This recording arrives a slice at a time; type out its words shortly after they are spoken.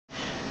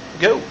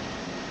Go.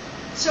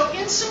 So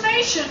in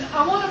summation,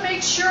 I want to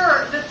make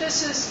sure that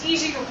this is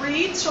easy to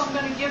read, so I'm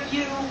going to give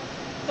you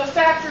the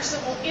factors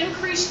that will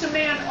increase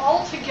demand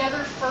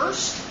altogether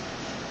first.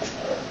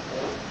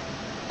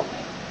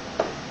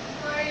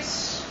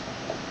 Price,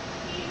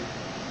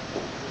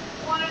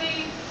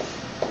 quantity,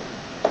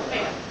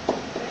 demand.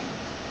 Okay.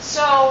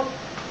 So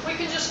we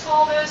can just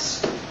call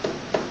this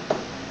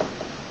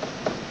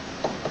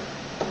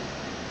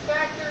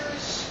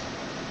factors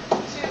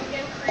to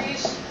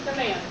increase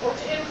demand, or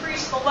to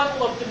increase the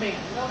level of demand.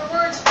 In other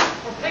words,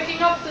 we're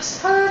picking up this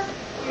curve,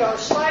 we are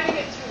sliding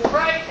it to the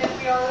right,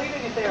 and we are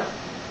leaving it there.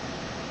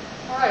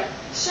 All right,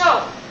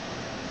 so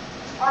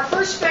our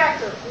first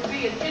factor would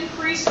be an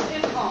increase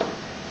in income.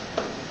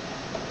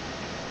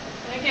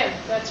 And again,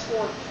 that's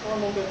for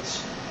normal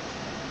goods.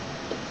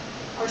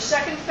 Our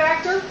second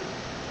factor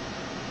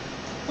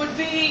would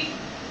be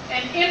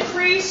an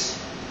increase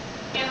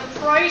in the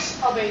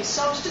price of a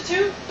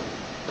substitute.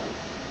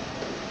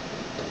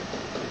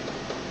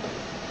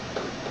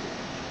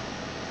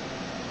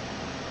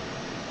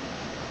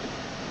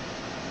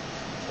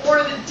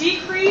 Or the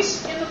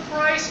decrease in the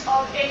price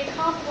of a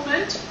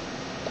complement.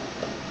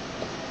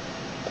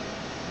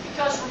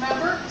 Because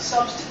remember,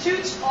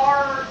 substitutes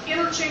are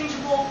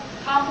interchangeable.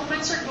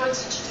 Complements are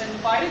goods that you tend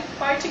to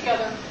buy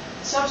together.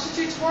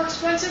 Substitutes more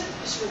expensive,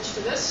 you switch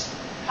to this.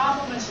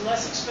 Complements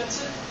less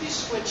expensive, you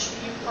switch,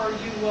 you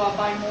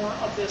buy more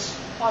of this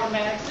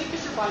automatically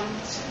because you're buying them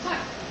at the same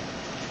time.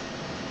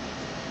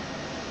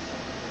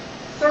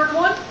 Third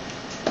one,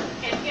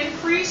 an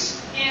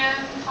increase in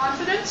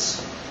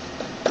confidence.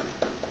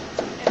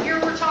 And here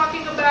we're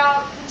talking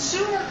about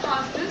consumer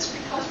confidence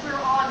because we're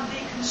on the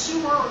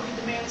consumer or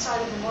the demand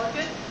side of the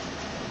market.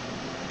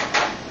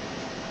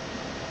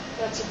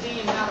 That's a D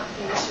and not a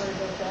P, sorry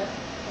about that.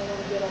 I don't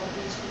want to get all of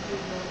these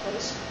confused in one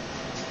place.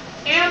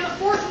 And the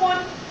fourth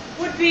one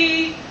would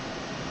be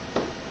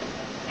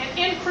an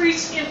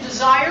increase in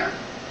desire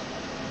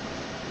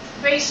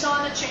based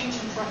on a change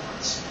in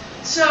preference.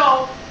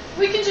 So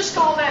we can just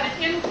call that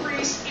an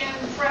increase in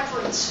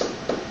preference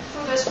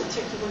for this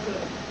particular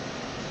good.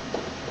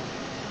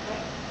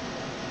 Okay.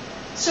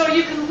 So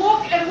you can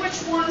look at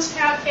which ones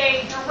have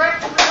a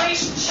direct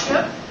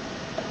relationship.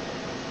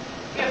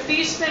 If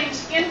these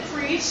things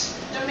increase,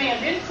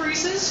 demand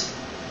increases,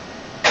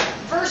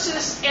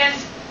 versus an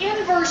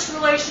inverse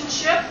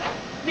relationship,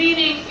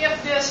 meaning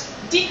if this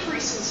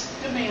decreases,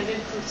 demand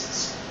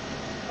increases.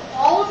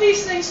 All of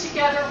these things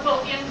together will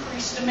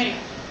increase demand.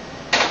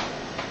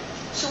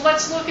 So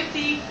let's look at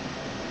the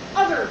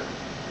other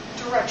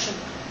direction.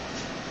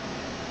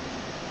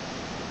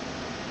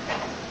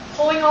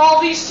 Pulling all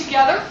these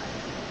together,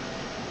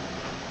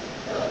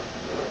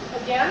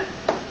 again,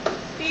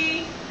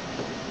 P,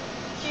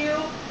 Q,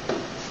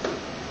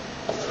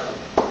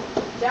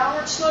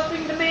 downward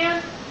sloping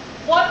demand.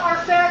 What are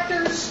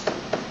factors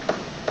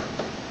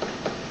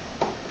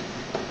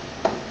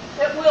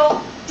that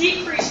will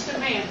decrease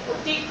demand or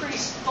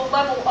decrease the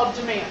level of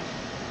demand?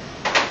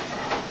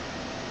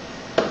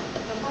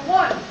 Number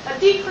one, a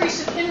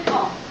decrease in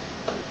income.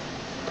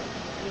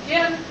 And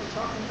again, we're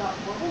talking about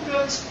normal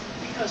goods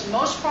because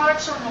most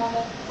products are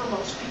normal for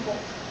most people.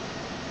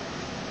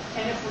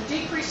 And if we're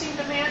decreasing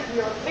demand,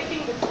 we are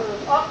picking the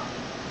curve up.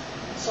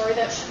 Sorry,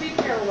 that should be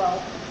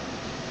parallel.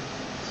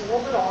 It's a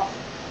little bit off.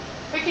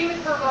 Picking the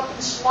curve up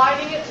and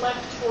sliding it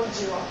left towards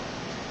zero.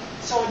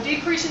 So a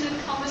decrease in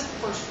income is the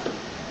first one.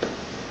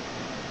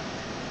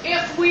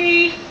 If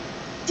we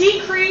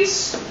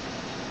decrease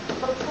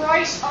the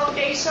price of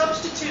a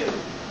substitute,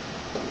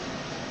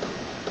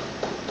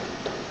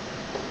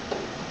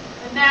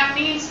 then that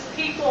means that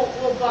people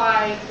will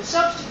buy the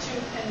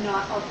substitute and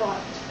not our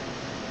product.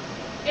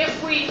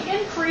 If we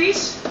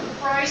increase the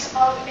price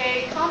of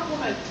a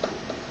complement,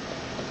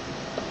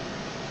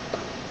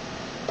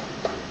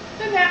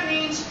 then that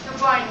means you're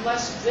buying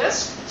less of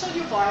this, so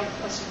you buy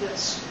less of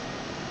this.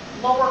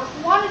 Lower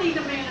quantity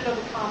demanded of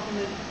a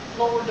complement,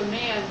 lower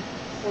demand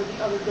for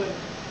the other good.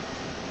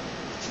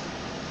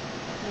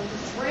 Number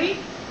three,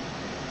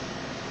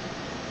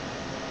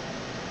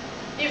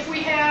 if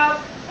we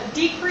have a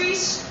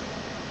decrease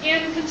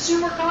in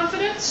consumer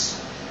confidence,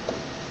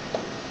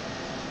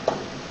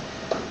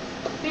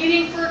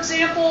 meaning, for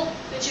example,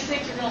 that you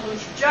think you're going to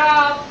lose your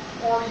job,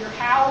 or your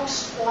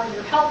house, or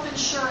your health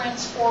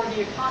insurance, or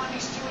the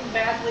economy's doing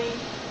badly,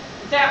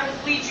 that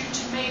would lead you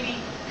to maybe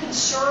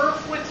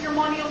conserve with your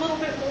money a little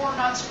bit more,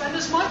 not spend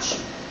as much.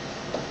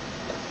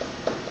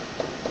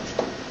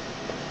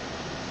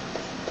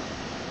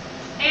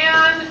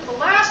 And the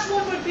last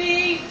one would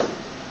be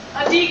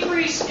a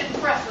decrease in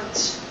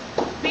preference.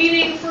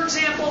 Meaning, for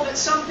example, that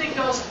something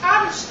goes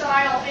out of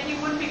style and you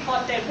wouldn't be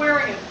caught dead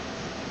wearing it.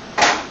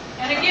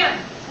 And again,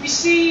 we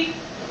see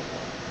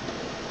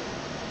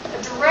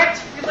a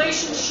direct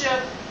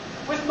relationship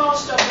with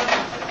most of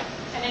them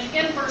and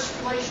an inverse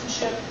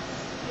relationship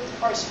with the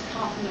price of a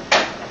complement.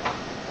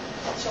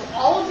 So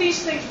all of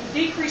these things will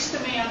decrease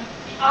demand.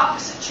 The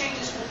opposite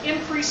changes will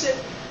increase it.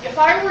 If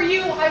I were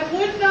you, I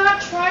would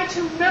not try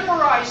to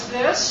memorize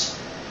this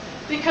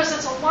because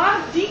it's a lot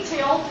of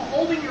detail to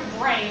hold in your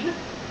brain.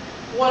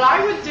 what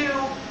I would do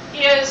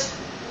is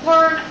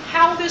learn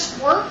how this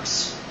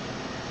works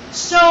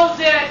so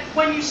that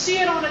when you see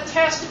it on a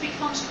test, it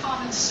becomes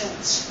common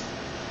sense.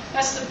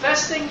 That's the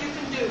best thing you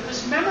can do,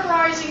 because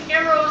memorizing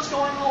arrows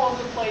going all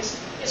over the place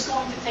is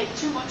going to take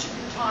too much of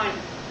your time.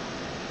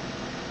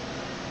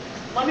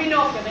 Let me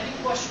know if you have any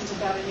questions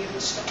about any of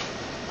this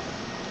stuff.